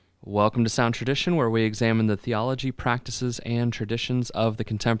Welcome to Sound Tradition, where we examine the theology, practices, and traditions of the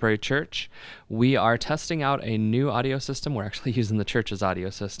contemporary church. We are testing out a new audio system. We're actually using the church's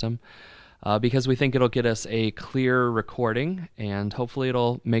audio system because we think it'll get us a clear recording, and hopefully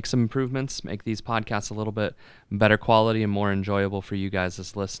it'll make some improvements, make these podcasts a little bit better quality and more enjoyable for you guys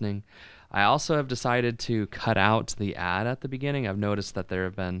as listening. I also have decided to cut out the ad at the beginning. I've noticed that there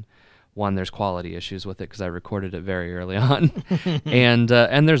have been there's quality issues with it because I recorded it very early on, and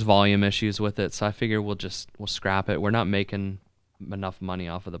there's volume issues with it. So I figure we'll scrap it. We're not making enough money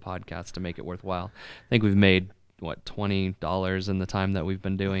off of the podcast to make it worthwhile. I think we've made $20 in the time that we've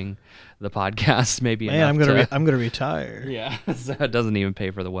been doing the podcast. Maybe man, I'm gonna retire. Yeah, so it doesn't even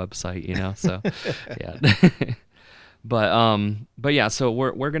pay for the website, So yeah. But yeah, so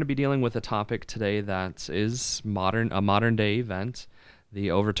we're going to be dealing with a topic today that is a modern day event.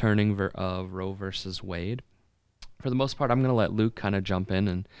 The overturning of Roe versus Wade. For the most part, I'm going to let Luke kind of jump in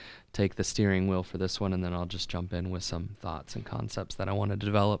and take the steering wheel for this one, and then I'll just jump in with some thoughts and concepts that I want to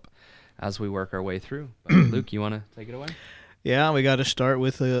develop as we work our way through. But Luke, you want to take it away? Yeah, we got to start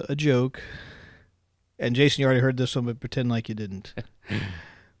with a joke. And Jason, you already heard this one, but pretend like you didn't.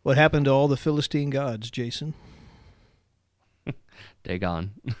 What happened to all the Philistine gods, Jason? They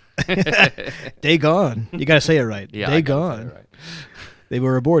gone. They gone. You got to say it right. Yeah, they gone. Right. They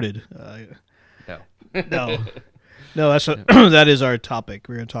were aborted. No. No. That is our topic.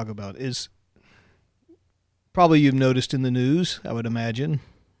 We're going to talk about is probably you've noticed in the news. I would imagine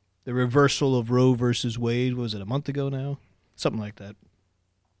the reversal of Roe versus Wade. Was it a month ago now? Something like that.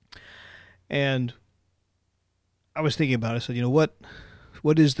 And I was thinking about it. I said,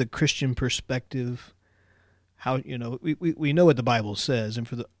 what is the Christian perspective? How we know what the Bible says, and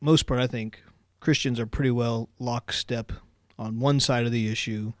for the most part, I think Christians are pretty well lockstep on one side of the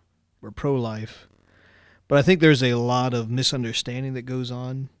issue. We're pro-life, but I think there's a lot of misunderstanding that goes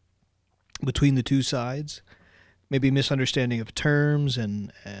on between the two sides. Maybe misunderstanding of terms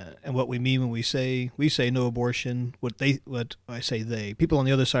and what we mean when we say no abortion. What I say they people on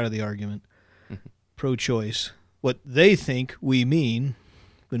the other side of the argument, pro-choice, what they think we mean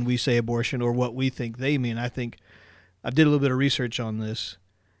when we say abortion, or what we think they mean. I think I did a little bit of research on this,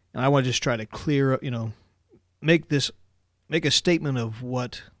 and I want to just try to clear up, make a statement of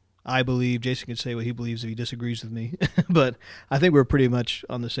what I believe. Jason can say what he believes if he disagrees with me, but I think we're pretty much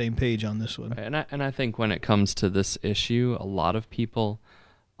on the same page on this one. Right. And I think when it comes to this issue, a lot of people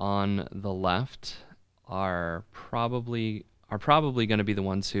on the left are probably going to be the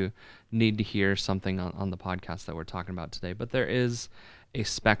ones who need to hear something on the podcast that we're talking about today. But there is a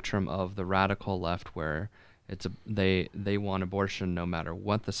spectrum of the radical left where they want abortion no matter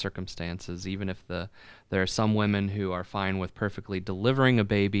what the circumstances, even if there are some women who are fine with perfectly delivering a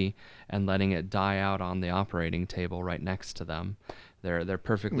baby and letting it die out on the operating table right next to them. They're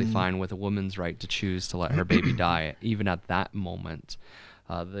perfectly fine with a woman's right to choose to let her baby die, even at that moment.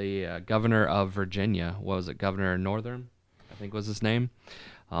 The governor of Virginia, Governor Northam, I think was his name.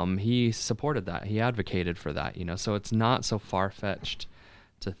 He supported that. He advocated for that. So it's not so far-fetched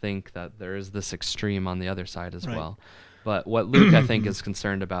to think that there is this extreme on the other side as well. But what Luke, I think, is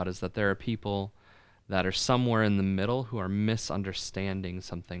concerned about is that there are people that are somewhere in the middle who are misunderstanding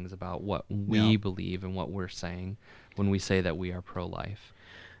some things about what we believe and what we're saying when we say that we are pro-life.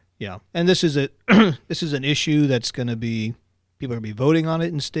 Yeah, and this is this is an issue that's going to be, people are going to be voting on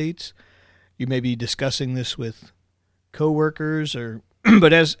it in states. You may be discussing this with coworkers,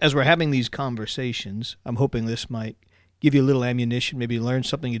 but as we're having these conversations, I'm hoping this might give you a little ammunition, maybe learn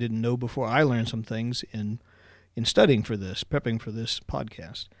something you didn't know before. I learned some things in studying for this, prepping for this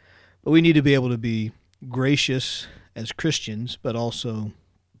podcast. But we need to be able to be gracious as Christians, but also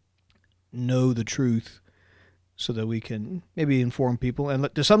know the truth so that we can maybe inform people. And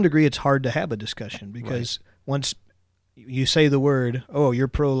to some degree, it's hard to have a discussion because once you say the word, oh, you're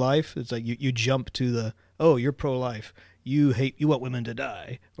pro-life, it's like you jump to the, oh, you're pro-life. You want women to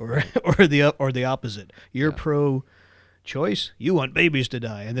die, or the opposite. You're pro-choice. You want babies to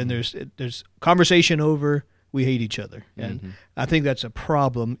die, and then there's conversation over. We hate each other, and I think that's a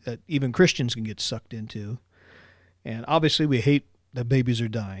problem that even Christians can get sucked into. And obviously, we hate that babies are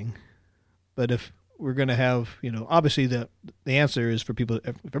dying, but if we're going to have, obviously the answer is for people.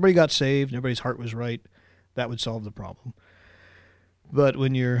 If everybody got saved and everybody's heart was right, that would solve the problem. But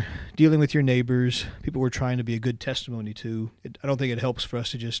when you're dealing with your neighbors, people we're trying to be a good testimony to, I don't think it helps for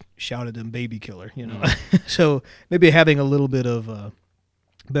us to just shout at them, baby killer, So maybe having a little bit of a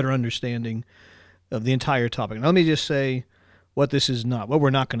better understanding of the entire topic. Now, let me just say what we're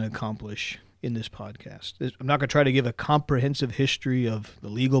not going to accomplish in this podcast. I'm not going to try to give a comprehensive history of the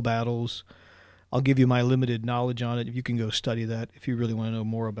legal battles. I'll give you my limited knowledge on it. You can go study that if you really want to know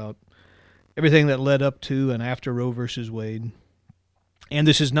more about everything that led up to and after Roe versus Wade. And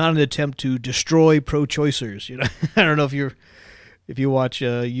this is not an attempt to destroy pro-choicers. You know, I don't know if you watch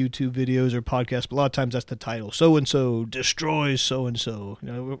YouTube videos or podcasts, but a lot of times that's the title. So and so destroys so and so.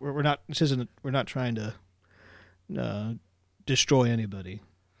 You know, we're not. We're not trying to destroy anybody.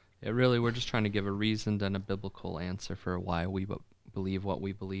 Yeah, really, we're just trying to give a reasoned and a biblical answer for why we believe what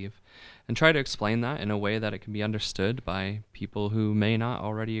we believe, and try to explain that in a way that it can be understood by people who may not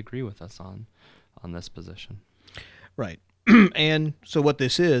already agree with us on this position. Right. And so what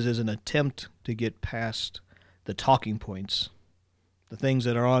this is an attempt to get past the talking points, the things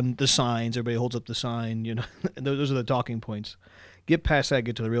that are on the signs. Everybody holds up the sign, you know, and those are the talking points. Get past that,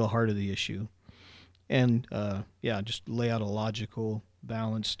 get to the real heart of the issue. And, just lay out a logical,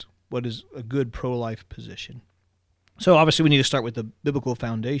 balanced, what is a good pro-life position. So obviously we need to start with the biblical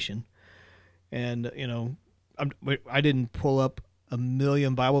foundation. And, you know, I didn't pull up a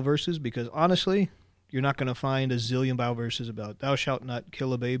million Bible verses because, honestly, you're not going to find a zillion Bible verses about thou shalt not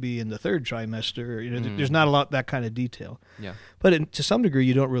kill a baby in the third trimester. You know, there's not a lot that kind of detail. Yeah. But to some degree,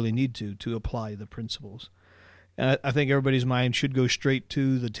 you don't really need to apply the principles. And I think everybody's mind should go straight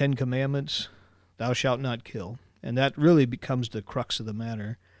to the Ten Commandments, thou shalt not kill. And that really becomes the crux of the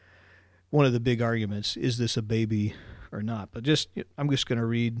matter. One of the big arguments, is this a baby or not? But I'm just going to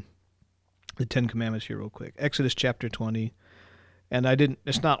read the Ten Commandments here real quick. Exodus chapter 20. And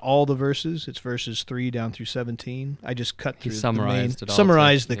it's not all the verses. It's verses 3 down through 17. I just cut through summarized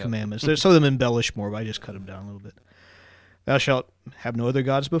the commandments. Some of them embellish more, but I just cut them down a little bit. Thou shalt have no other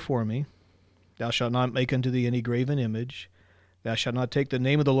gods before me. Thou shalt not make unto thee any graven image. Thou shalt not take the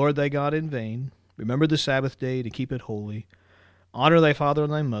name of the Lord thy God in vain. Remember the Sabbath day to keep it holy. Honor thy father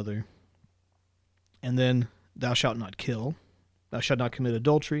and thy mother. And then thou shalt not kill. Thou shalt not commit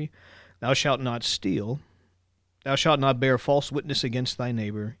adultery. Thou shalt not steal. Thou shalt not bear false witness against thy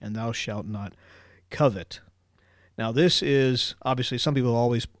neighbor, and thou shalt not covet. Now this is, obviously, some people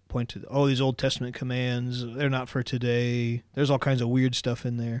always point to, these Old Testament commands, they're not for today. There's all kinds of weird stuff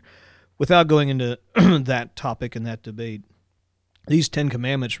in there. Without going into that topic and that debate, these 10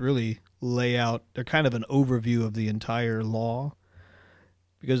 commandments really lay out, they're kind of an overview of the entire law,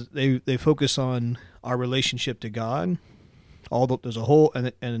 because they focus on our relationship to God. There's a whole,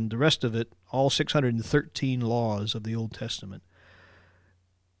 and the rest of it, all 613 laws of the Old Testament,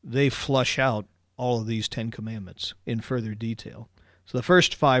 they flush out all of these 10 commandments in further detail. So the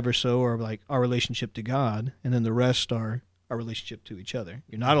first 5 or so are like our relationship to God, and then the rest are our relationship to each other.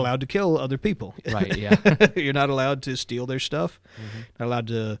 You're not allowed to kill other people. Right, yeah. You're not allowed to steal their stuff. Mm-hmm. Not allowed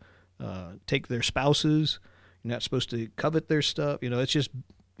to take their spouses. You're not supposed to covet their stuff. You know,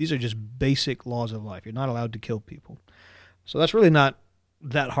 these are just basic laws of life. You're not allowed to kill people. So that's really not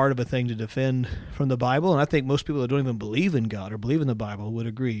that hard of a thing to defend from the Bible, and I think most people that don't even believe in God or believe in the Bible would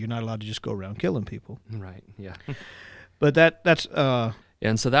agree. You're not allowed to just go around killing people. Right, yeah. But that's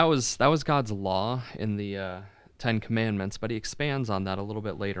and so that was God's law in the 10 Commandments, but he expands on that a little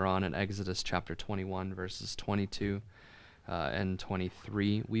bit later on in Exodus chapter 21, verses 22 and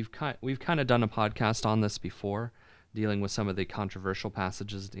 23. We've kind of done a podcast on this before, dealing with some of the controversial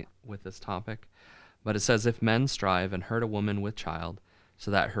passages with this topic. But it says, if men strive and hurt a woman with child,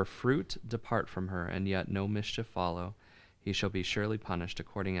 so that her fruit depart from her, and yet no mischief follow, he shall be surely punished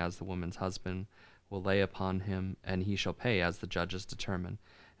according as the woman's husband will lay upon him, and he shall pay as the judges determine.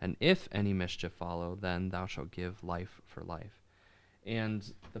 And if any mischief follow, then thou shalt give life for life.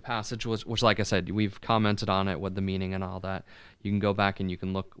 And the passage which like I said, we've commented on it, what the meaning and all that. You can go back and you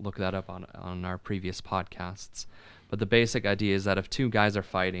can look that up on our previous podcasts. But the basic idea is that if two guys are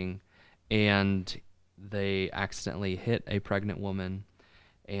fighting and they accidentally hit a pregnant woman,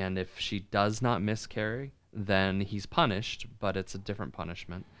 and if she does not miscarry, then he's punished, but it's a different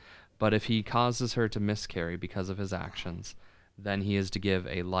punishment. But if he causes her to miscarry because of his actions, then he is to give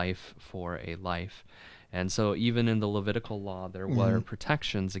a life for a life. And so even in the Levitical law, there were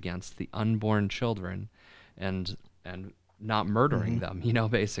protections against the unborn children and not murdering them,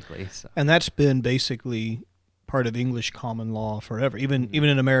 basically. So. And that's been basically part of English common law forever, even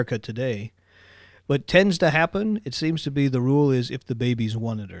in America today. What tends to happen, it seems to be the rule is if the baby's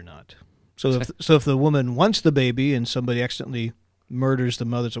wanted or not. So if the woman wants the baby and somebody accidentally murders the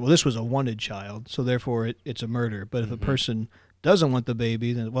mother, so this was a wanted child, so therefore it's a murder. But if a person doesn't want the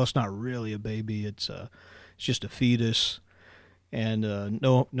baby, then it's not really a baby. It's just a fetus, and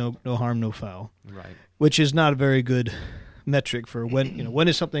no harm, no foul. Right. Which is not a very good metric for when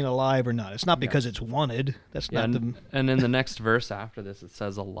is something alive or not. It's not because it's wanted. That's not and in the next verse after this, it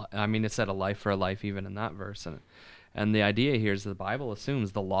says it said a life for a life, even in that verse, And the idea here is the Bible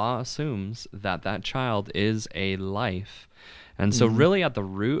assumes, the law assumes that that child is a life. And so really at the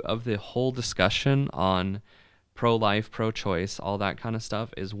root of the whole discussion on pro-life, pro-choice, all that kind of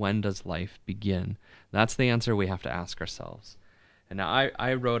stuff is, when does life begin? That's the answer we have to ask ourselves. And now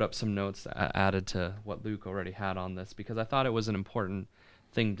I wrote up some notes added to what Luke already had on this because I thought it was an important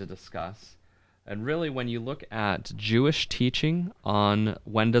thing to discuss. And really, when you look at Jewish teaching on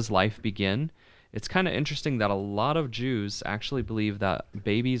when does life begin, it's kind of interesting that a lot of Jews actually believe that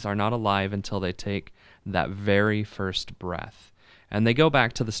babies are not alive until they take that very first breath. And they go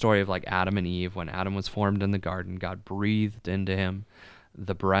back to the story of like Adam and Eve. When Adam was formed in the garden, God breathed into him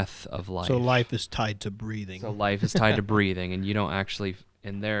the breath of life. So life is tied to breathing. So life is tied to breathing, and you don't actually,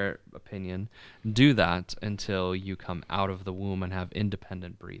 in their opinion, do that until you come out of the womb and have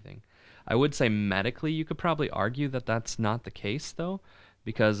independent breathing. I would say medically you could probably argue that that's not the case, though,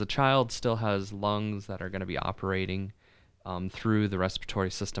 because a child still has lungs that are going to be operating through the respiratory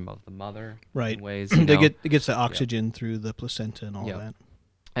system of the mother. Right. In ways, It gets the oxygen through the placenta and all that.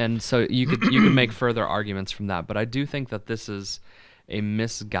 And so you could make further arguments from that, but I do think that this is a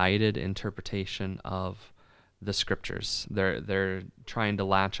misguided interpretation of the scriptures. They're trying to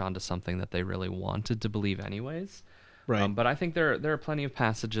latch onto something that they really wanted to believe anyways. Right. But I think there are plenty of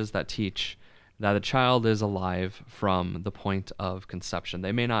passages that teach that a child is alive from the point of conception.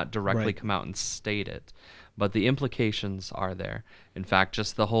 They may not directly come out and state it, but the implications are there. In fact,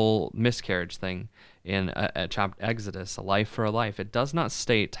 just the whole miscarriage thing in Exodus, a life for a life, it does not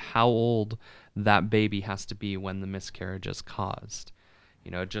state how old that baby has to be when the miscarriage is caused.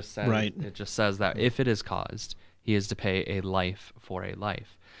 It just says that if it is caused, he is to pay a life for a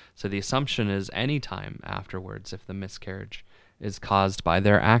life. So the assumption is any time afterwards, if the miscarriage is caused by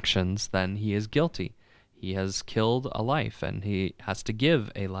their actions, then he is guilty. He has killed a life, and he has to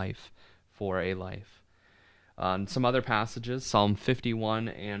give a life for a life. Some other passages, Psalm 51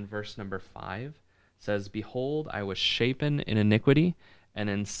 and verse number 5 says, "Behold, I was shapen in iniquity, and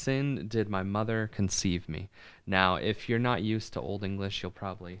in sin did my mother conceive me." Now, if you're not used to Old English, you'll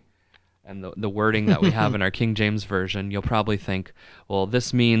probably, and the wording that we have in our King James Version, you'll probably think, well,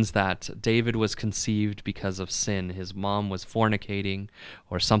 this means that David was conceived because of sin. His mom was fornicating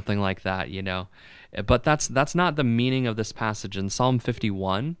or something like that, But that's not the meaning of this passage. In Psalm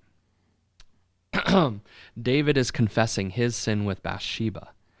 51, David is confessing his sin with Bathsheba.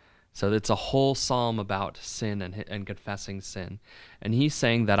 So it's a whole psalm about sin and confessing sin. And he's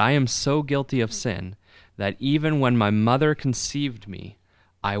saying that I am so guilty of sin that even when my mother conceived me,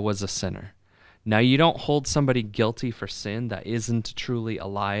 I was a sinner. Now, you don't hold somebody guilty for sin that isn't truly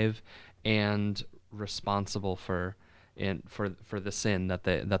alive and responsible for the sin that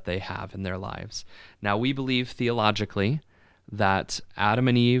they have in their lives. Now, we believe theologically that Adam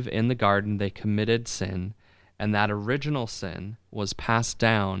and Eve in the garden, they committed sin, and that original sin was passed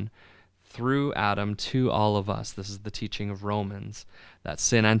down through Adam to all of us. This is the teaching of Romans, that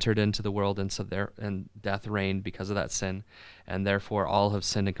sin entered into the world, and death reigned because of that sin, and therefore all have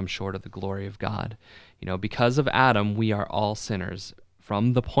sinned and come short of the glory of God. Because of Adam, we are all sinners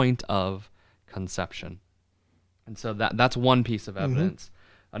from the point of conception. And so that's one piece of evidence.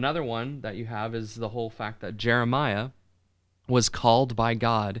 Another one that you have is the whole fact that Jeremiah was called by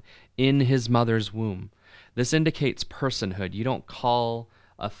God in his mother's womb. This indicates personhood. You don't call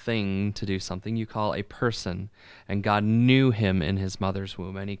a thing to do something, you call a person, and God knew him in his mother's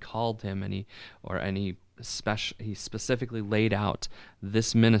womb, and he called him, and he specifically laid out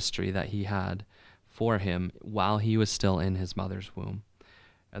this ministry that he had for him while he was still in his mother's womb.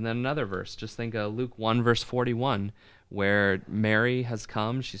 And then another verse, just think of Luke 1 verse 41, where Mary has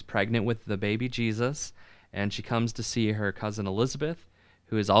come, she's pregnant with the baby Jesus, and she comes to see her cousin Elizabeth,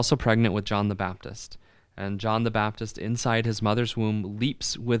 who is also pregnant with John the Baptist. And John the Baptist, inside his mother's womb,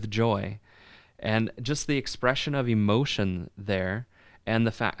 leaps with joy. And just the expression of emotion there, and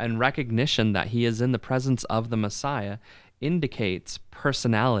and recognition that he is in the presence of the Messiah, indicates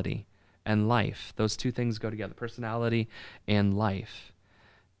personality and life. Those two things go together, personality and life.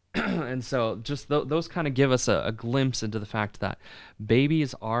 And so just those kind of give us a glimpse into the fact that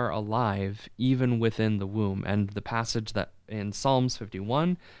babies are alive even within the womb. And the passage that in Psalms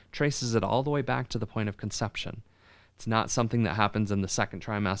 51 traces it all the way back to the point of conception. It's not something that happens in the second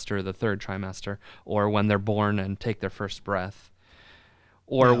trimester or the third trimester, or when they're born and take their first breath,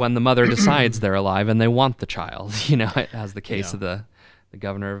 or when the mother decides they're alive and they want the child, as the case of the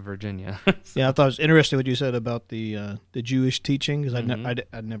governor of Virginia. Yeah, I thought it was interesting what you said about the Jewish teaching, because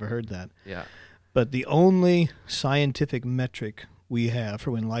I'd never heard that. Yeah. But the only scientific metric we have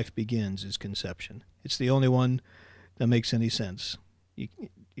for when life begins is conception. It's the only one that makes any sense. You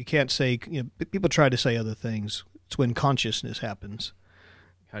can't say, people try to say other things. It's when consciousness happens.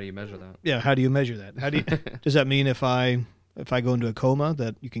 How do you measure that? Yeah, how do you measure that? How do you, does that mean if I go into a coma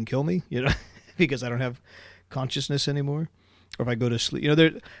that you can kill me? Because I don't have consciousness anymore, or if I go to sleep.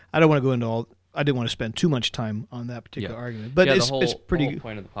 I don't want to go into all. I didn't want to spend too much time on that particular argument, but it's pretty. The whole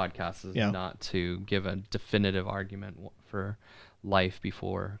point of the podcast is not to give a definitive argument for life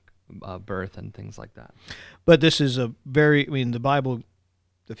before birth and things like that. But this is the Bible,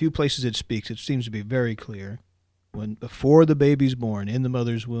 the few places it speaks, it seems to be very clear. When before the baby's born in the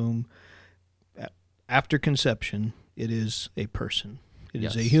mother's womb, after conception, it is a person. It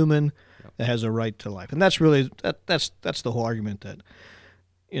is a human that has a right to life, and that's really that's the whole argument. That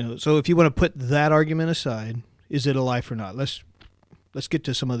so if you want to put that argument aside, is it a life or not? Let's get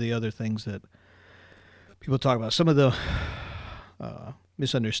to some of the other things that people talk about. Some of the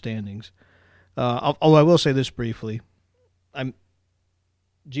misunderstandings. Although I will say this briefly,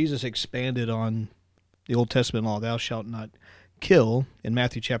 Jesus expanded on the Old Testament law, thou shalt not kill, in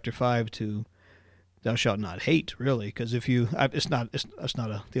Matthew chapter 5 to thou shalt not hate, really, because if you, it's not the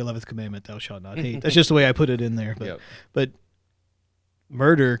 11th commandment, thou shalt not hate. That's just the way I put it in there. But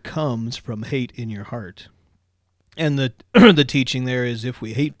murder comes from hate in your heart. And the teaching there is if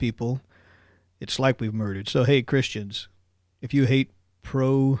we hate people, it's like we've murdered. So, hey, Christians, if you hate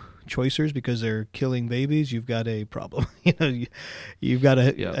pro-choicers because they're killing babies, you've got a problem. You've got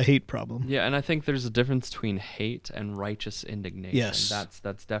a hate problem. Yeah, and I think there's a difference between hate and righteous indignation. Yes.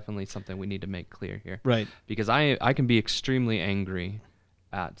 That's definitely something we need to make clear here. Right. Because I can be extremely angry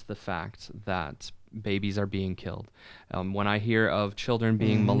at the fact that babies are being killed. When I hear of children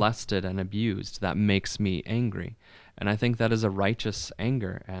being molested and abused, that makes me angry. And I think that is a righteous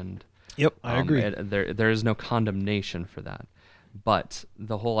anger. And yep, I agree. There is no condemnation for that. But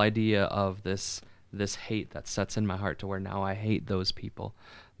the whole idea of this hate that sets in my heart to where now I hate those people,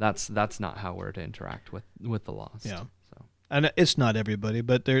 that's not how we're to interact with the lost. Yeah. So. And it's not everybody,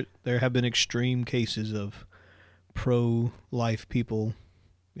 but there have been extreme cases of pro-life people,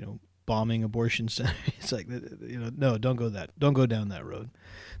 bombing abortion centers. It's like, no, don't go down that road.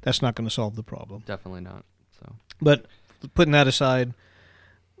 That's not going to solve the problem. Definitely not. So. But putting that aside,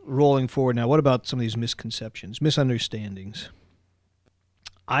 rolling forward now, what about some of these misconceptions, misunderstandings?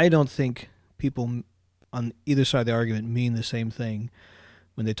 I don't think people on either side of the argument mean the same thing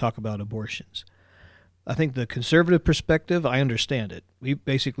when they talk about abortions. I think the conservative perspective, I understand it. We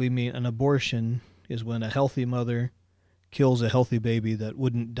basically mean an abortion is when a healthy mother kills a healthy baby that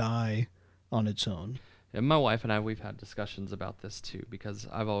wouldn't die on its own. And my wife and I, we've had discussions about this too, because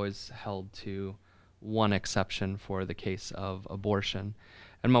I've always held to one exception for the case of abortion.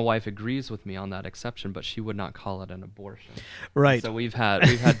 And my wife agrees with me on that exception, but she would not call it an abortion. Right. And so we've had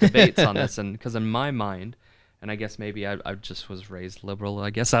debates on this, and because in my mind, and I guess maybe I just was raised liberal,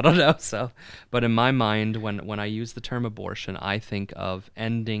 I guess, I don't know. So, but in my mind, when I use the term abortion, I think of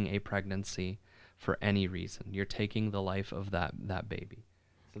ending a pregnancy for any reason. You're taking the life of that baby.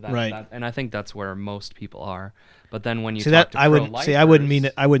 So right. And I think that's where most people are. But then when you talk to pro-lifers, I wouldn't mean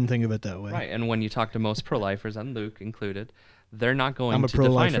it. I wouldn't think of it that way. Right. And when you talk to most pro-lifers, and Luke included, they're not going to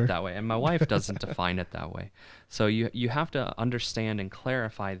define it that way, and my wife doesn't define it that way. So you have to understand and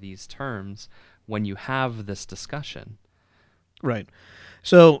clarify these terms when you have this discussion. Right.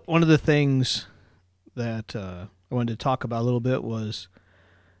 So one of the things that I wanted to talk about a little bit was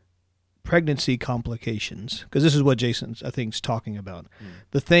pregnancy complications, because this is what Jason, I think, is talking about.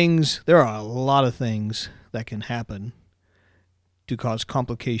 There are a lot of things that can happen to cause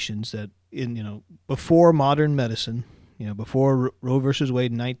complications that, before modern medicine, before Roe versus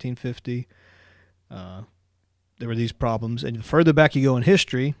Wade in 1950, there were these problems. And the further back you go in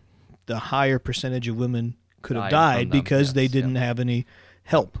history, the higher percentage of women could have died because they didn't have any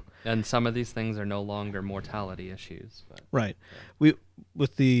help. And some of these things are no longer mortality issues. But, right. Yeah.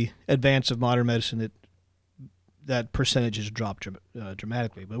 With the advance of modern medicine, that percentage has dropped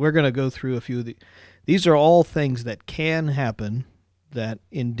dramatically. But we're going to go through a few of these are all things that can happen that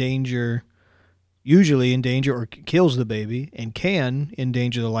usually endanger or kills the baby, and can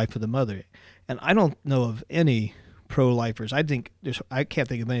endanger the life of the mother. And I don't know of any pro-lifers. I can't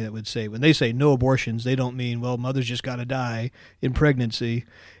think of any that would say, when they say no abortions, they don't mean, well, mother's just got to die in pregnancy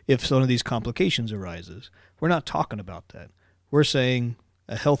if one of these complications arises. We're not talking about that. We're saying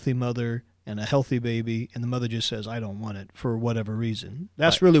a healthy mother and a healthy baby, and the mother just says, I don't want it for whatever reason.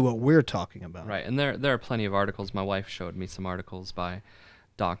 That's really what we're talking about. Right, and there are plenty of articles. My wife showed me some articles by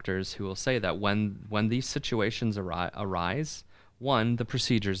doctors who will say that when these situations arise, one, the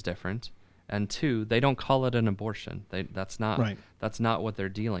procedure is different, and two, they don't call it an abortion. That's not what they're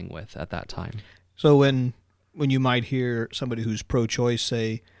dealing with at that time. So when you might hear somebody who's pro-choice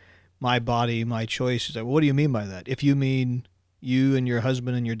say, my body, my choice. Is like, well, what do you mean by that? If you mean you and your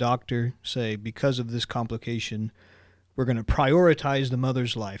husband and your doctor say, because of this complication, we're going to prioritize the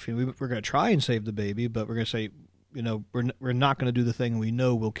mother's life. And we're going to try and save the baby, but we're going to say, we're not going to do the thing we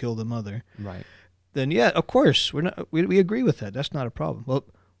know will kill the mother. Right. Then, yeah, of course, we agree with that. That's not a problem. Well,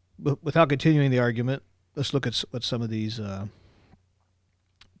 but without continuing the argument, let's look at what some of these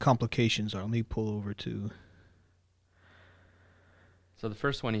complications are. Let me pull over to... So the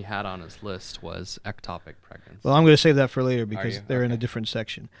first one he had on his list was ectopic pregnancy. Well, I'm going to save that for later because they're in a Okay. different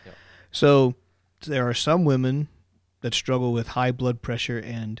section. Yep. So there are some women that struggle with high blood pressure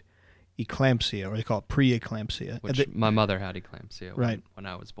and eclampsia, or they call it preeclampsia. Which my mother had eclampsia Right. when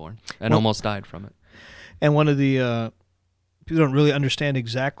I was born and almost died from it. And one of the people don't really understand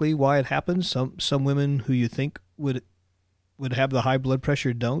exactly why it happens. Some women who you think would have the high blood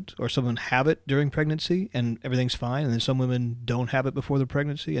pressure don't, or some women have it during pregnancy and everything's fine, and then some women don't have it before the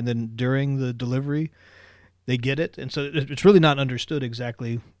pregnancy, and then during the delivery they get it, and so it's really not understood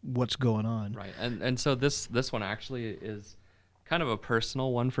exactly what's going on. Right. And so this one actually is kind of a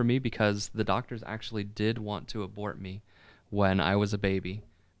personal one for me because the doctors actually did want to abort me when I was a baby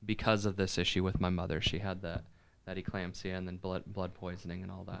because of this issue with my mother. She had that eclampsia and then blood poisoning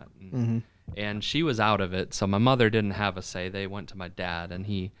and all that. And she was out of it, so my mother didn't have a say. They went to my dad, and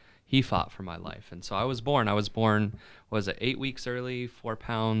he fought for my life. And so I was born, was it 8 weeks early, 4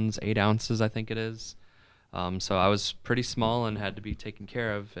 pounds, 8 ounces, I think it is. So I was pretty small and had to be taken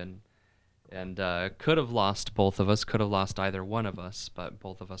care of, and could have lost both of us, could have lost either one of us, but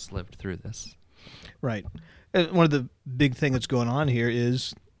both of us lived through this. Right. And one of the big thing that's going on here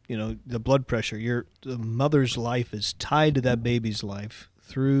is, the blood pressure. The mother's life is tied to that baby's life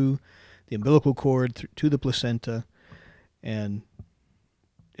through the umbilical cord to the placenta, and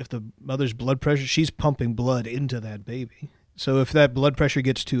if the mother's blood pressure, she's pumping blood into that baby. So if that blood pressure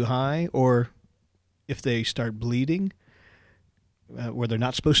gets too high, or if they start bleeding where they're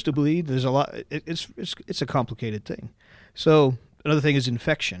not supposed to bleed, there's a lot. It's a complicated thing. So another thing is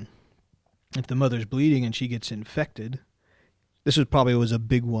infection. If the mother's bleeding and she gets infected, this was a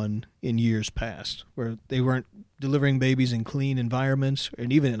big one in years past, where they weren't delivering babies in clean environments,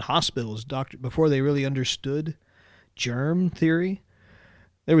 and even in hospitals, before they really understood germ theory,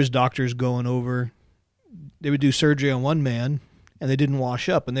 there was doctors going over. They would do surgery on one man, and they didn't wash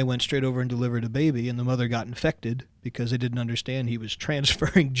up, and they went straight over and delivered a baby, and the mother got infected because they didn't understand he was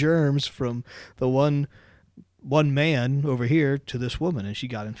transferring germs from the one man over here to this woman, and she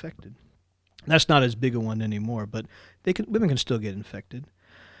got infected. That's not as big a one anymore, but women can still get infected.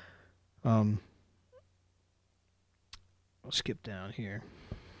 I'll skip down here.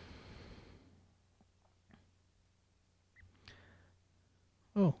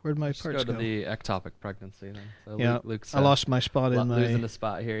 Oh, where'd my Just parts go go? to the ectopic pregnancy then. So Yeah, Luke's I lost my spot in my... losing the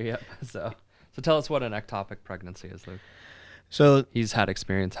spot here. Yep. So tell us what an ectopic pregnancy is, Luke. So He's had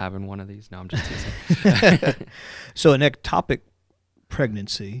experience having one of these. No, I'm just teasing. So an ectopic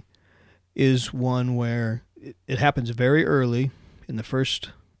pregnancy is one where it happens very early in the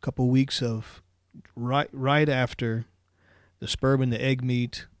first couple weeks of right after the sperm and the egg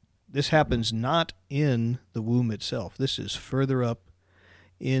meet. This happens not in the womb itself. This is further up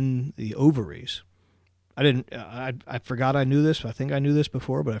in the ovaries. I forgot I knew this. I think I knew this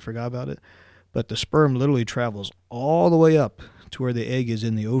before, but I forgot about it. But the sperm literally travels all the way up to where the egg is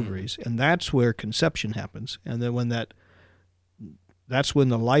in the ovaries, and that's where conception happens. And then that's when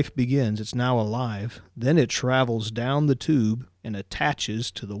the life begins. It's now alive. Then it travels down the tube and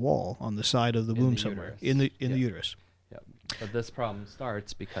attaches to the wall on the side of the womb somewhere in the uterus. Yep. But this problem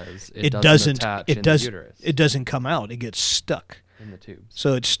starts because It doesn't doesn't attach it in does the uterus. it doesn't come out. It gets stuck. In the tubes.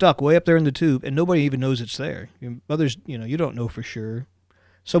 So it's stuck way up there in the tube, and nobody even knows it's there. Your mothers, you don't know for sure.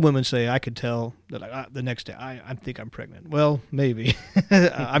 Some women say, I could tell that the next day, I think I'm pregnant. Well, maybe.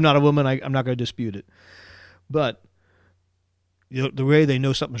 I'm not a woman. I'm not going to dispute it. But the way they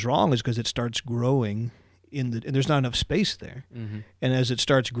know something's wrong is because it starts growing and there's not enough space there. Mm-hmm. And as it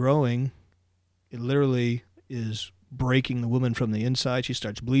starts growing, it literally is breaking the woman from the inside. She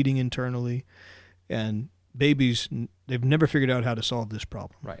starts bleeding internally, and babies, they've never figured out how to solve this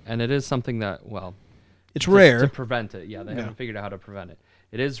problem. Right. And it is something that, it's rare to prevent it. Yeah, they haven't figured out how to prevent it.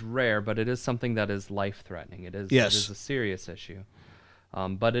 It is rare, but it is something that is life-threatening. It is a serious issue.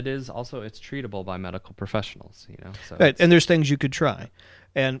 But it is also, it's treatable by medical professionals, So right, and there's things you could try.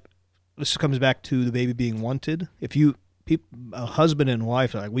 And this comes back to the baby being wanted. If a husband and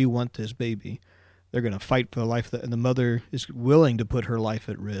wife are like, we want this baby, they're going to fight for the life, and the mother is willing to put her life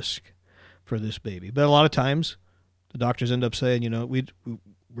at risk for this baby. But a lot of times, the doctors end up saying,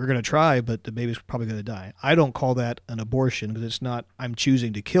 we're going to try, but the baby's probably going to die. I don't call that an abortion because it's not I'm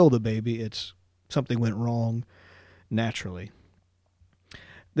choosing to kill the baby. It's something went wrong naturally.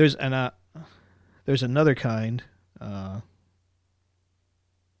 There's another kind, and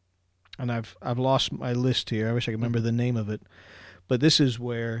I've lost my list here. I wish I could remember the name of it, but this is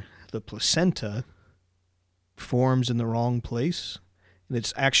where the placenta forms in the wrong place, and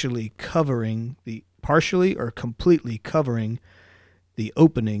it's actually covering partially or completely covering the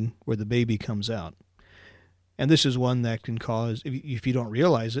opening where the baby comes out. And this is one that can cause, if you don't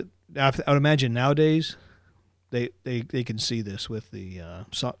realize it, I would imagine nowadays they can see this with the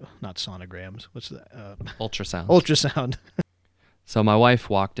not sonograms. What's that? Ultrasound. Ultrasound. So my wife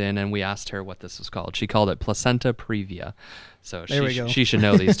walked in and we asked her what this was called. She called it placenta previa. So she should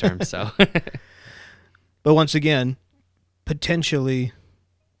know these terms. So, but once again, potentially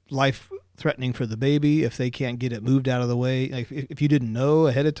life-threatening for the baby if they can't get it moved out of the way. Like if you didn't know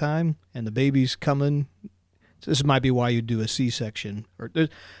ahead of time and the baby's coming, this might be why you do a C-section.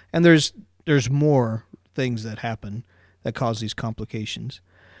 There's more things that happen that cause these complications.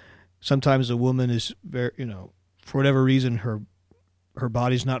 Sometimes a woman is very, for whatever reason, her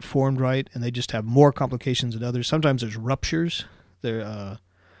body's not formed right, and they just have more complications than others. Sometimes there's ruptures.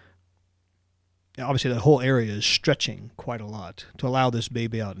 Obviously, the whole area is stretching quite a lot to allow this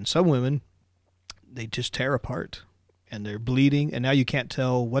baby out. And some women, they just tear apart, and they're bleeding, and now you can't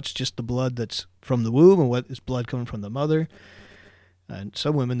tell what's just the blood that's from the womb and what is blood coming from the mother. And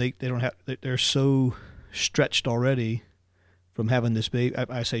some women, they don't have. They're so stretched already from having this baby.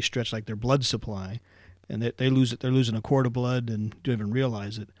 I say stretched like their blood supply. And they lose it. They're losing a quart of blood and don't even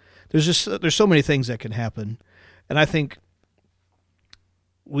realize it. There's so many things that can happen, and I think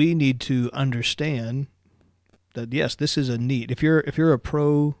we need to understand that yes, this is a need. If you're a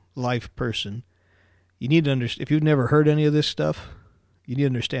pro-life person, you need to understand. If you've never heard any of this stuff, you need to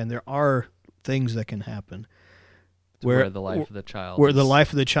understand there are things that can happen where the life of the child, the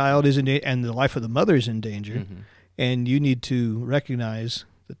life of the child is in danger, and the life of the mother is in danger, mm-hmm. and you need to recognize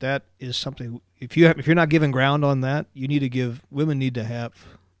that is something. If you're not giving ground on that, women need to have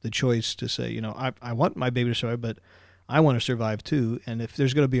the choice to say, I want my baby to survive, but I want to survive too. And if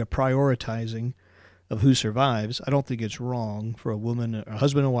there's going to be a prioritizing of who survives, I don't think it's wrong for a woman, a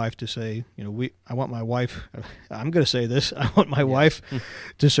husband and wife to say, I want my wife, I'm going to say this, I want my wife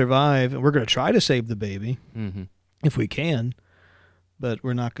to survive, and we're going to try to save the baby mm-hmm. if we can, but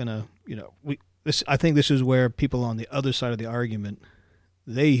we're not going to, I think this is where people on the other side of the argument,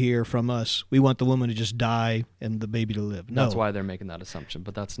 they hear from us, we want the woman to just die and the baby to live. No. That's why they're making that assumption,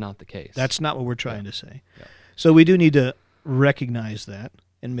 but that's not the case. That's not what we're trying to say. Yeah. So we do need to recognize that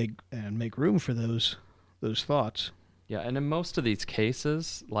and make room for those thoughts. Yeah, and in most of these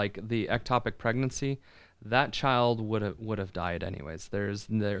cases, like the ectopic pregnancy, that child would have died anyways. There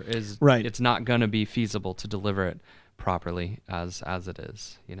is right. It's not going to be feasible to deliver it properly as it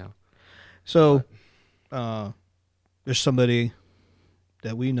is, So there's somebody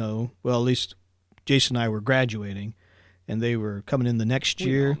that we know, well, at least Jason and I were graduating, and they were coming in the next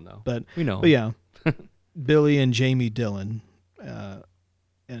year. But we know. But yeah, Billy and Jamie Dillon.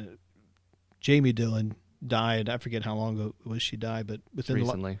 And Jamie Dillon died. I forget how long ago was she died, but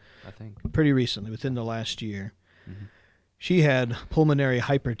recently, I think. Pretty recently, within the last year. Mm-hmm. She had pulmonary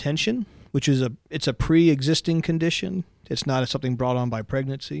hypertension, which is it's a pre-existing condition. It's not something brought on by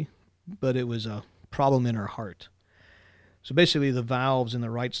pregnancy, but it was a problem in her heart. So basically, the valves in the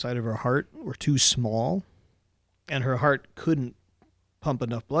right side of her heart were too small, and her heart couldn't pump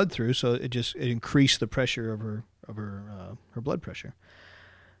enough blood through. So it increased the pressure of her blood pressure,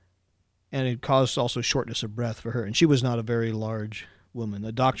 and it caused also shortness of breath for her. And she was not a very large woman.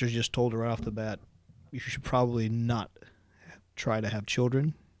 The doctors just told her right off the bat, you should probably not try to have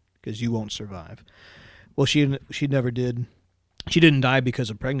children because you won't survive. Well, she never did. She didn't die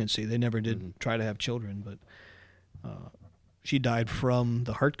because of pregnancy. They never did mm-hmm. try to have children, but. She died from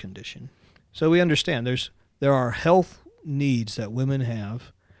the heart condition. So we understand there are health needs that women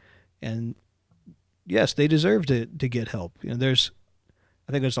have, and yes, they deserve to get help. I think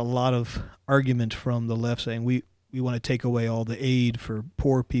there's a lot of argument from the left saying we want to take away all the aid for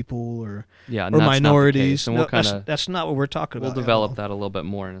poor people or minorities. And that's not what we're talking about. We'll develop that a little bit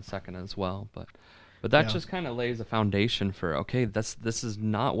more in a second as well, but that just kind of lays a foundation for this is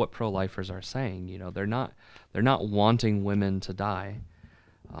not what pro-lifers are saying. They're not wanting women to die.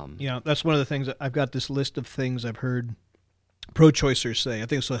 That's one of the things. I've got this list of things I've heard pro-choicers say. I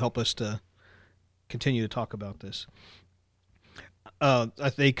think this will help us to continue to talk about this.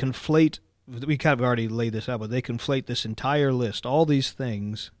 They conflate. We kind of already laid this out, but they conflate this entire list, all these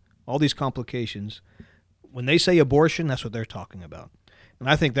things, all these complications. When they say abortion, that's what they're talking about. And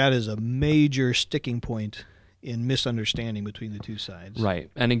I think that is a major sticking point in misunderstanding between the two sides.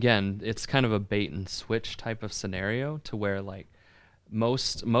 Right. And again, it's kind of a bait and switch type of scenario to where like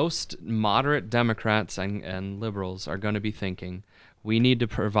most moderate Democrats and liberals are going to be thinking we need to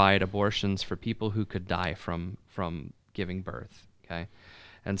provide abortions for people who could die from giving birth, okay?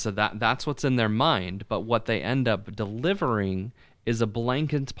 And so that's what's in their mind, but what they end up delivering is a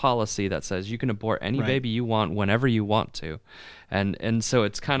blanket policy that says you can abort any Right. baby you want whenever you want to. And so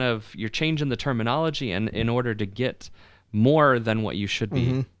it's kind of you're changing the terminology and in order to get more than what you should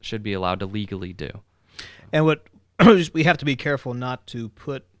be allowed to legally do. And what we have to be careful not to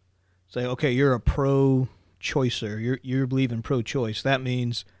say, okay, you're a pro-choicer. You believe in pro-choice. That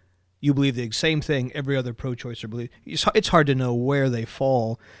means you believe the same thing every other pro-choicer believes. It's hard to know where they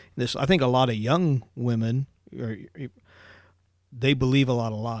fall. I think a lot of young women they believe a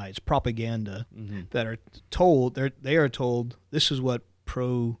lot of lies, propaganda that are told. They are told this is what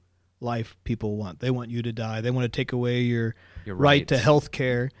pro-life people want. They want you to die. They want to take away your right to health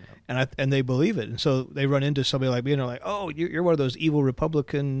care, and they believe it. And so they run into somebody like me, and they're like, "Oh, you're one of those evil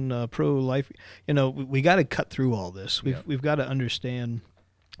Republican pro-life." We got to cut through all this. We've got to understand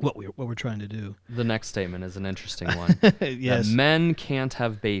what we're trying to do. The next statement is an interesting one. Yes. That men can't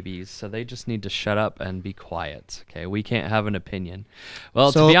have babies, so they just need to shut up and be quiet. Okay, we can't have an opinion.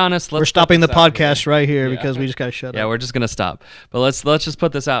 Well, So to be honest, we're stopping the podcast podcast right here Yeah. because we just got to shut Yeah, up. we're just gonna stop. But let's just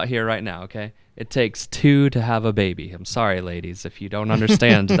put this out here right now, okay? It takes 2 to have a baby. I'm sorry, ladies, if you don't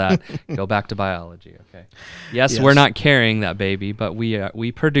understand that. Go back to biology, okay? Yes, Yes. we're not carrying that baby, but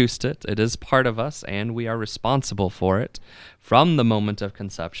we produced it. It is part of us, and we are responsible for it from the moment of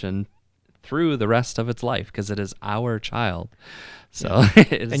conception through the rest of its life because it is our child. So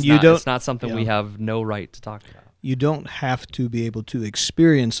it's not something we have no right to talk about. You don't have to be able to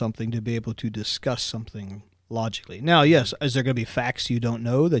experience something to be able to discuss something logically. Now, yes, is there going to be facts you don't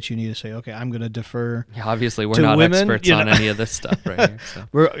know that you need to say, okay, I'm going to defer? Yeah, obviously, we're to not women, experts on any of this stuff right here.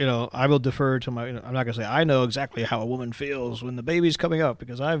 So. I will defer to my. I'm not going to say I know exactly how a woman feels when the baby's coming up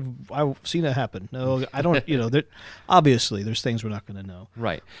because I've seen it happen. No, I don't. Obviously, there's things we're not going to know.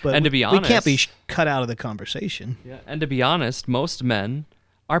 Right. But and to be honest, we can't be cut out of the conversation. Yeah, and to be honest, most men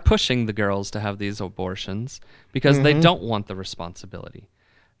are pushing the girls to have these abortions because they don't want the responsibility.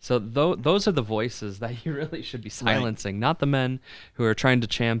 So those are the voices that you really should be silencing, not the men who are trying to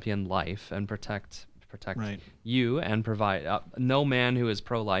champion life and protect you and provide. No man who is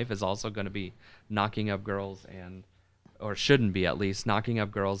pro-life is also going to be knocking up girls or shouldn't be at least, knocking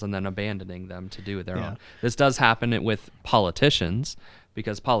up girls and then abandoning them to do their own. This does happen with politicians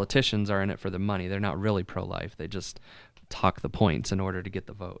because politicians are in it for the money. They're not really pro-life. They just talk the points in order to get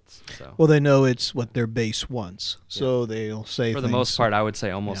the votes. So. Well, they know it's what their base wants, so they'll say for the most part, I would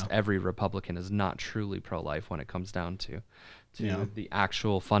say almost every Republican is not truly pro-life when it comes down to the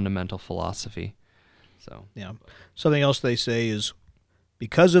actual fundamental philosophy. So something else they say is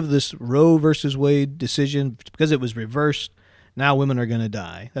because of this Roe versus Wade decision, because it was reversed, now women are going to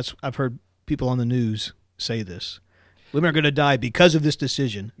die. I've heard people on the news say this. Women are going to die because of this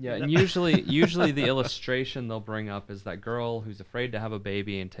decision. Yeah, and usually the illustration they'll bring up is that girl who's afraid to have a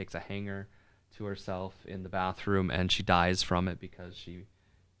baby and takes a hanger to herself in the bathroom, and she dies from it because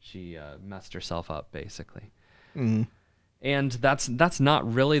she messed herself up, basically. Mm. And that's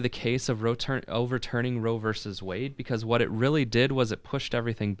not really the case of overturning Roe versus Wade, because what it really did was it pushed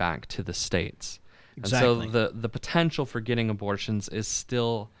everything back to the states. Exactly. And so the potential for getting abortions is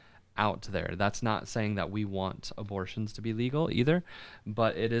still out there. That's not saying that we want abortions to be legal either,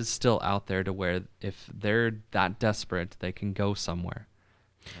 but it is still out there to where if they're that desperate, they can go somewhere.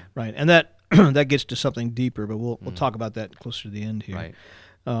 Right, and that that gets to something deeper, but we'll talk about that closer to the end here. Right.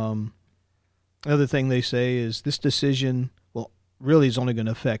 Another thing they say is this decision, really is only going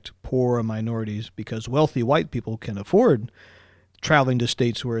to affect poor and minorities because wealthy white people can afford traveling to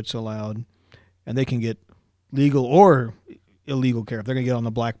states where it's allowed, and they can get legal or illegal care if they're going to get on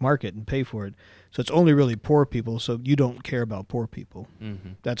the black market and pay for it. So it's only really poor people, so you don't care about poor people.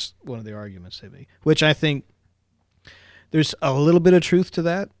 Mm-hmm. That's one of the arguments they make, which I think there's a little bit of truth to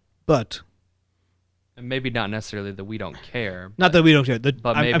that, but... And maybe not necessarily that we don't care. Not that we don't care. But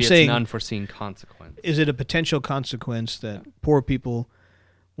maybe I'm it's saying, an unforeseen consequence. Is it a potential consequence that poor people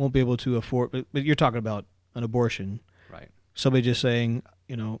won't be able to afford? But you're talking about an abortion. Right. Somebody just saying,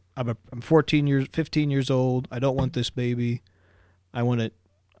 I'm 15 years old. I don't want this baby. I want it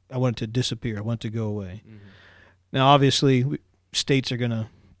to disappear. I want it to go away. Mm-hmm. Now, obviously, states are going to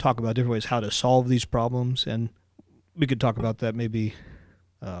talk about different ways how to solve these problems, and we could talk about that maybe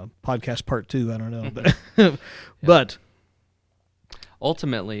podcast part 2. I don't know, but but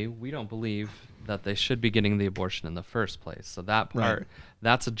ultimately, we don't believe that they should be getting the abortion in the first place. So that part, Right.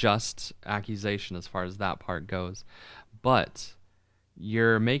 that's a just accusation as far as that part goes. But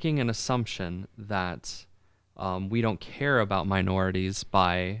you're making an assumption that we don't care about minorities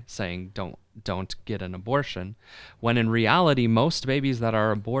by saying don't get an abortion, when in reality most babies that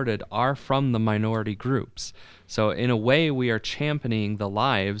are aborted are from the minority groups. So in a way we are championing the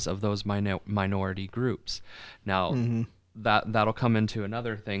lives of those minority groups. Now that'll come into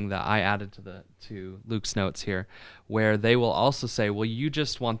another thing that I added to Luke's notes here, where they will also say, well, you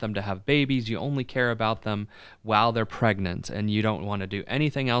just want them to have babies, you only care about them while they're pregnant, and you don't want to do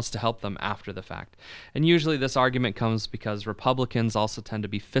anything else to help them after the fact. And usually this argument comes because Republicans also tend to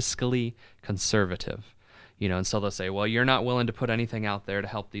be fiscally conservative. And so they'll say, well, you're not willing to put anything out there to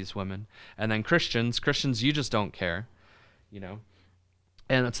help these women. And then Christians, you just don't care,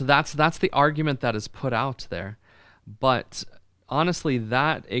 And so that's the argument that is put out there. But honestly,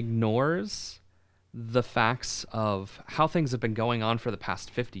 that ignores the facts of how things have been going on for the past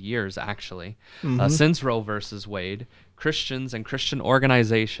 50 years, actually. Since Roe versus Wade, Christians and Christian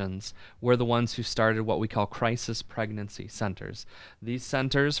organizations were the ones who started what we call crisis pregnancy centers. These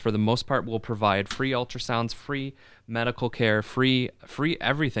centers, for the most part, will provide free ultrasounds, free medical care, free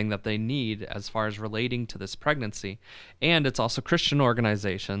everything that they need as far as relating to this pregnancy. And it's also Christian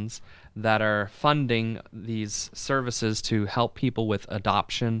organizations that are funding these services to help people with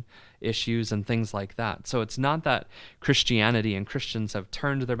adoption issues and things like that. So it's not that Christianity and Christians have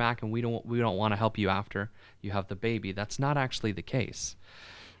turned their back and we don't want to help you after you have the baby. That's not actually the case.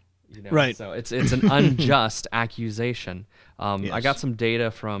 Right. So it's an unjust accusation. Yes. I got some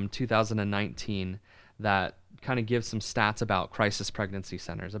data from 2019 that kind of gives some stats about crisis pregnancy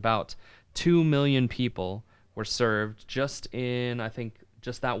centers. About 2 million people were served just in, I think,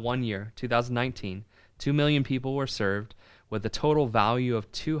 just that 1 year, 2019. 2 million people were served with a total value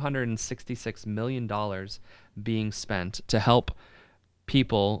of $266 million being spent to help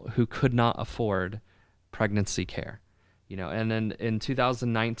people who could not afford pregnancy care. And then in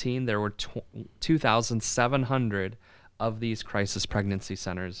 2019, there were 2,700 of these crisis pregnancy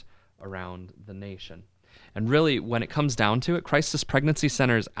centers around the nation. And really, when it comes down to it, crisis pregnancy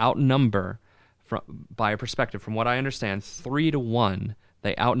centers outnumber, by a perspective, from what I understand, 3-1,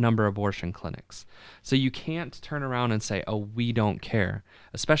 they outnumber abortion clinics. So you can't turn around and say, oh, we don't care,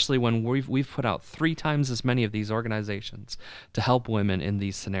 especially when we've put out 3 times as many of these organizations to help women in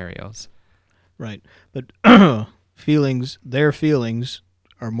these scenarios. Right. But their feelings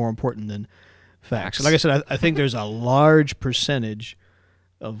are more important than facts. And like I said, I think there's a large percentage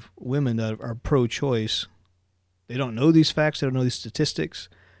of women that are pro-choice. They don't know these facts. They don't know these statistics.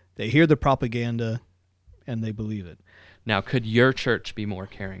 They hear the propaganda, and they believe it. Now, could your church be more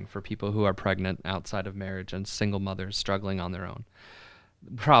caring for people who are pregnant outside of marriage and single mothers struggling on their own?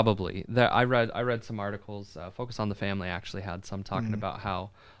 Probably. I read some articles. Focus on the Family actually had some talking about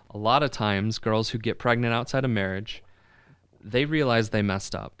how a lot of times girls who get pregnant outside of marriage, they realize they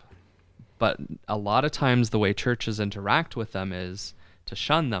messed up. But a lot of times the way churches interact with them is to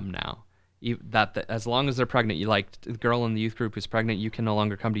shun them now. As long as they're pregnant, the girl in the youth group who's pregnant, you can no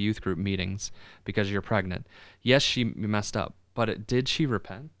longer come to youth group meetings because you're pregnant. Yes, she messed up, but did she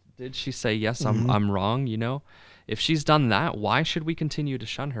repent? Did she say, yes, I'm wrong? If she's done that, why should we continue to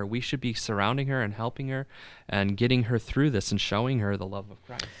shun her? We should be surrounding her and helping her and getting her through this and showing her the love of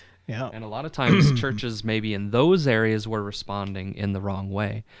Christ. Yeah. And a lot of times churches maybe in those areas were responding in the wrong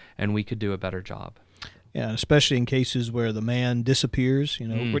way, and we could do a better job. Yeah, especially in cases where the man disappears.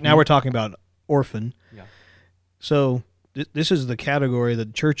 Now we're talking about orphan. Yeah. So this is the category that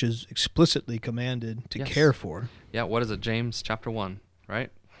the church is explicitly commanded to care for. Yeah, what is it? James chapter 1,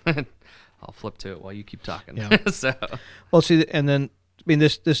 right? I'll flip to it while you keep talking. Yeah. So. Well, see, and then,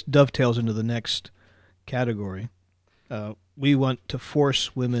 this dovetails into the next category. We want to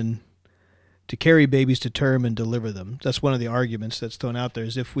force women to carry babies to term and deliver them. That's one of the arguments that's thrown out there,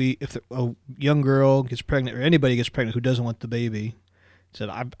 is if a young girl gets pregnant, or anybody gets pregnant who doesn't want the baby, said,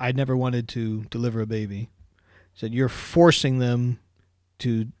 I never wanted to deliver a baby, said, you're forcing them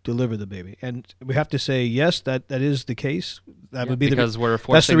to deliver the baby. And we have to say, yes, that is the case. That would be because we're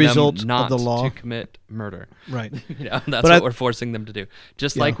forcing that's the result them not of the law to commit murder. Right. That's what we're forcing them to do.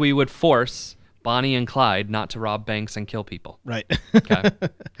 Just like we would force Bonnie and Clyde not to rob banks and kill people. Right. Okay.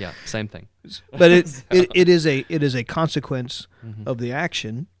 Yeah, same thing. But it is a consequence of the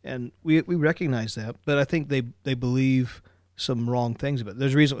action, and we recognize that. But I think they believe some wrong things about it.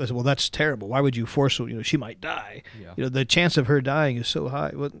 There's a reason. Well, that's terrible. Why would you force her? She might die. Yeah. The chance of her dying is so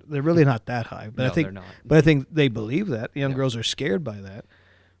high. Well, they're really not that high. But they're not. But I think they believe that. Young girls are scared by that.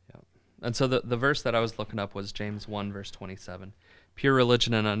 Yeah. And so the verse that I was looking up was James 1 verse 27. Pure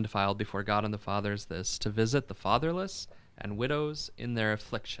religion and undefiled before God and the Father is this, to visit the fatherless and widows in their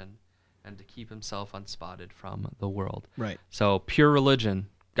affliction, and to keep himself unspotted from the world. Right. So pure religion,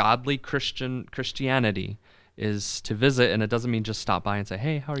 godly Christianity is to visit, and it doesn't mean just stop by and say,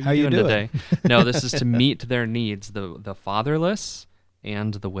 hey, how are you doing today? No, this is to meet their needs, the fatherless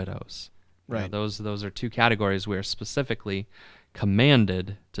and the widows. Right. You know, those are two categories we are specifically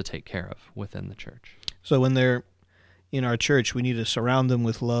commanded to take care of within the church. So when they're in our church, we need to surround them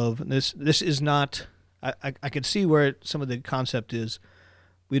with love. This is not, I could see where some of the concept is,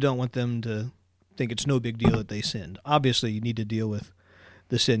 we don't want them to think it's no big deal that they sinned. Obviously, you need to deal with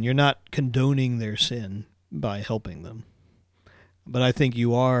the sin. You're not condoning their sin by helping them. But I think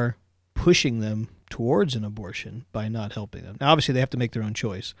you are pushing them towards an abortion by not helping them. Now, obviously, they have to make their own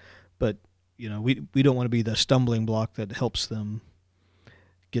choice. But, you know, we don't want to be the stumbling block that helps them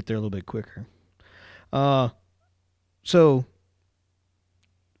get there a little bit quicker. So,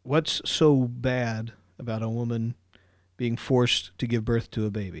 what's so bad about a woman being forced to give birth to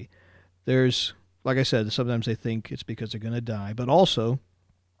a baby? There's, like I said, sometimes they think it's because they're going to die, but also,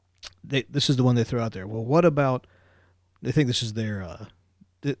 this is the one they throw out there. Well, what about, they think this is their,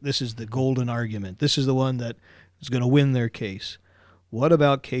 this is the golden argument. This is the one that is going to win their case. What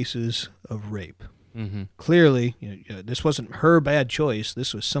about cases of rape? Mm-hmm. Clearly, this wasn't her bad choice.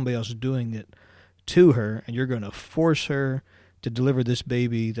 This was somebody else doing it to her, and you're going to force her to deliver this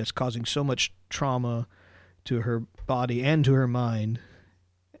baby that's causing so much trauma to her body and to her mind.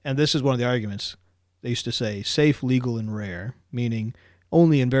 And this is one of the arguments. They used to say safe, legal, and rare, meaning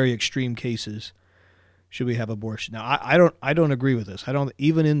only in very extreme cases should we have abortion. Now, I don't agree with this. I don't,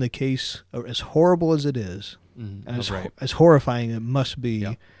 even in the case, as horrible as it is, and as horrifying it must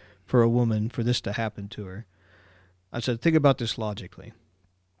be for a woman for this to happen to her. I said, think about this logically.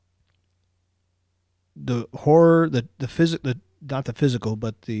 The horror, not the physical,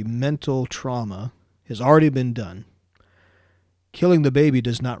 but the mental trauma has already been done. Killing the baby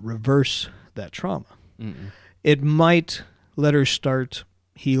does not reverse that trauma. Mm-mm. It might let her start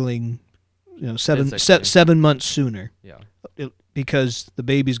healing, 7 months sooner. Yeah. Because the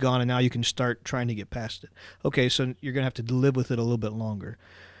baby's gone and now you can start trying to get past it. Okay, so you're going to have to live with it a little bit longer.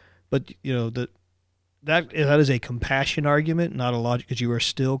 But, that is a compassion argument, not a logic, because you are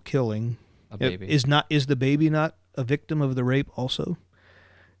still killing a baby. Is the baby not a victim of the rape also?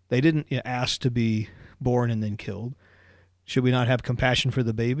 They didn't ask to be born and then killed. Should we not have compassion for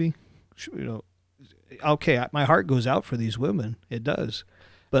the baby? Okay, my heart goes out for these women. It does.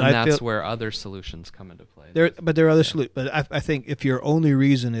 But and that's where other solutions come into play. There are other solutions. But I think if your only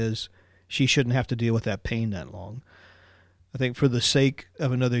reason is she shouldn't have to deal with that pain that long, I think for the sake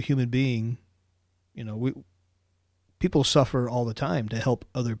of another human being, people suffer all the time to help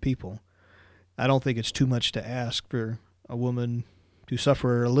other people. I don't think it's too much to ask for a woman to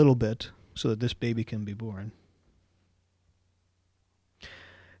suffer a little bit so that this baby can be born.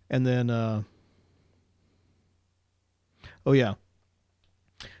 And then,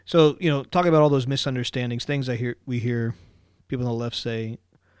 So, talking about all those misunderstandings, things we hear people on the left say,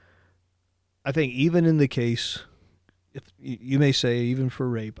 I think even in the case, if you may say even for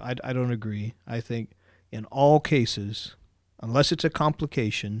rape, I don't agree. I think in all cases, unless it's a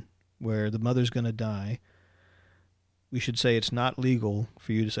complication where the mother's going to die, we should say it's not legal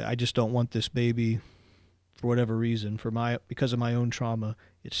for you to say, I just don't want this baby for whatever reason, because of my own trauma.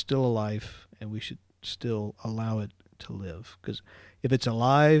 It's still a life, and we should still allow it to live. Because if it's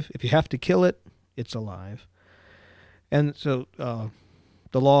alive, if you have to kill it, it's alive. And so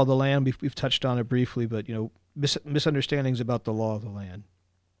the law of the land, we've touched on it briefly, but, misunderstandings about the law of the land.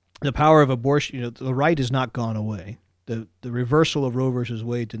 The power of abortion, the right has not gone away. The reversal of Roe versus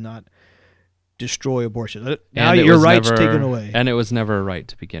Wade did not destroy abortion. Now your right's taken away. And it was never a right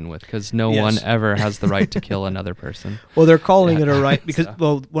to begin with, because no one ever has the right to kill another person. Well, they're calling it a right because,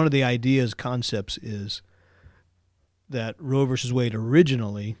 one of the concepts is that Roe versus Wade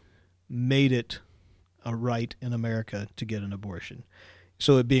originally made it a right in America to get an abortion.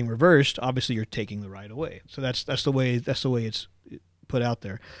 So it being reversed, obviously you're taking the right away. So that's the way it's put out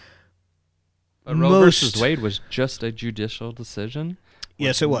there. But Roe versus Wade was just a judicial decision.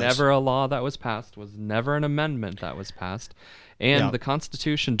 Yes, it was. Never a law that was passed, was never an amendment that was passed. And the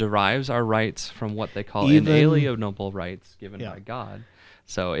Constitution derives our rights from what they call inalienable rights given by God.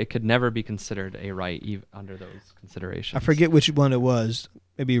 So it could never be considered a right under those considerations. I forget which one it was.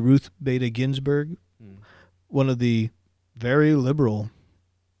 Maybe Ruth Bader Ginsburg, one of the very liberal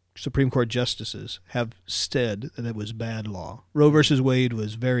Supreme Court justices, have said that it was bad law. Roe versus Wade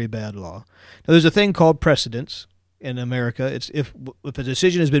was very bad law. Now, there's a thing called precedents in America. It's if a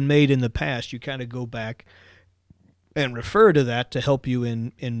decision has been made in the past, you kind of go back and refer to that to help you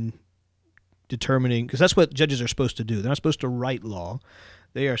in determining, because that's what judges are supposed to do. They're not supposed to write law.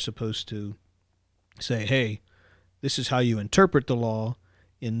 They are supposed to say, hey, this is how you interpret the law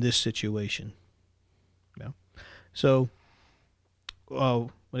in this situation. Yeah. So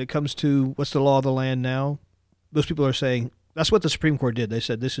when it comes to what's the law of the land now, most people are saying that's what the Supreme Court did. They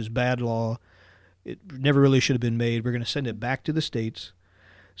said this is bad law. It never really should have been made. We're going to send it back to the states.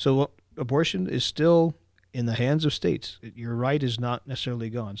 So abortion is still in the hands of states. Your right is not necessarily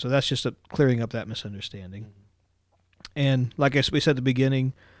gone. So that's just clearing up that misunderstanding. And like we said at the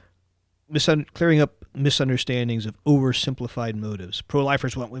beginning, clearing up misunderstandings of oversimplified motives.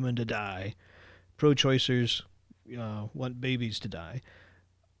 Pro-lifers want women to die. Pro-choicers want babies to die.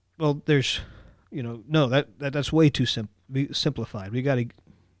 Well, there's, no, that's way too simplified. We got to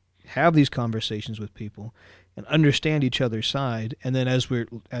have these conversations with people and understand each other's side. And then as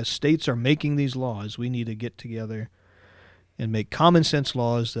states are making these laws, we need to get together and make common sense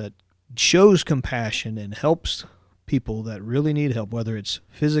laws that shows compassion and helps people that really need help, whether it's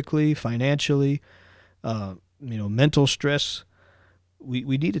physically, financially, mental stress.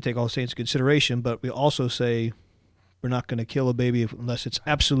 We need to take all things into consideration, but we also say we're not going to kill a baby unless it's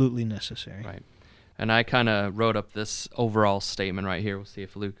absolutely necessary. Right. And I kind of wrote up this overall statement right here. We'll see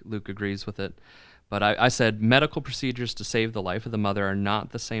if Luke agrees with it. But I said medical procedures to save the life of the mother are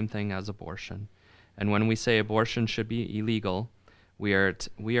not the same thing as abortion. And when we say abortion should be illegal, we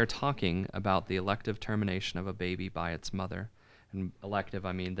are talking about the elective termination of a baby by its mother. And elective,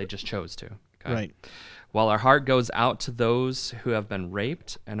 I mean they just chose to. Okay? Right. While our heart goes out to those who have been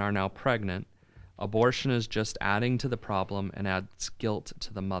raped and are now pregnant, abortion is just adding to the problem and adds guilt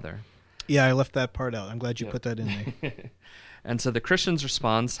to the mother. Yeah, I left that part out. I'm glad you put that in there. And so the Christian's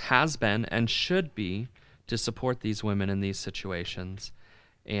response has been and should be to support these women in these situations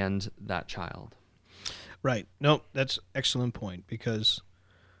and that child. Right. No, that's an excellent point, because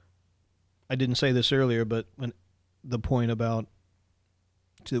I didn't say this earlier, but when the point about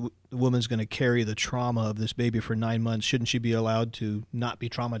the woman's going to carry the trauma of this baby for 9 months, shouldn't she be allowed to not be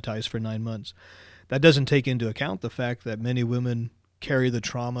traumatized for 9 months? That doesn't take into account the fact that many women carry the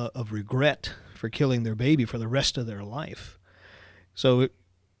trauma of regret for killing their baby for the rest of their life. So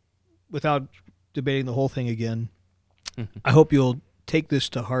without debating the whole thing again, I hope you'll take this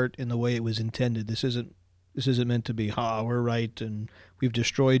to heart in the way it was intended. This isn't meant to be, we're right and we've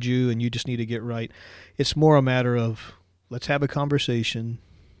destroyed you and you just need to get right. It's more a matter of, let's have a conversation,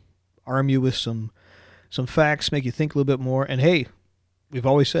 arm you with some facts, make you think a little bit more. And hey, we've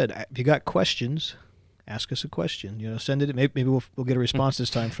always said, if you got questions, ask us a question. Send it. Maybe we'll get a response this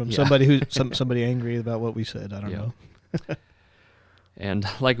time from somebody somebody angry about what we said. I don't know. And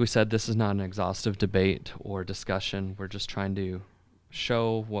like we said, this is not an exhaustive debate or discussion. We're just trying to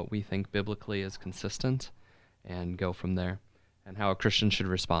show what we think biblically is consistent and go from there, and how a Christian should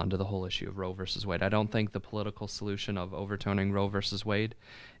respond to the whole issue of Roe versus Wade. I don't think the political solution of overturning Roe versus Wade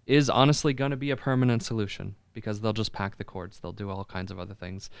is honestly going to be a permanent solution, because they'll just pack the courts. They'll do all kinds of other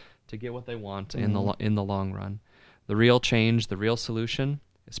things to get what they want in the long run. The real change, the real solution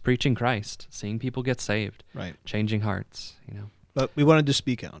is preaching Christ, seeing people get saved, right, changing hearts, But we wanted to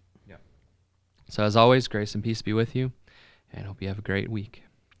speak out. Yeah. So as always, grace and peace be with you, and hope you have a great week.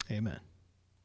 Amen.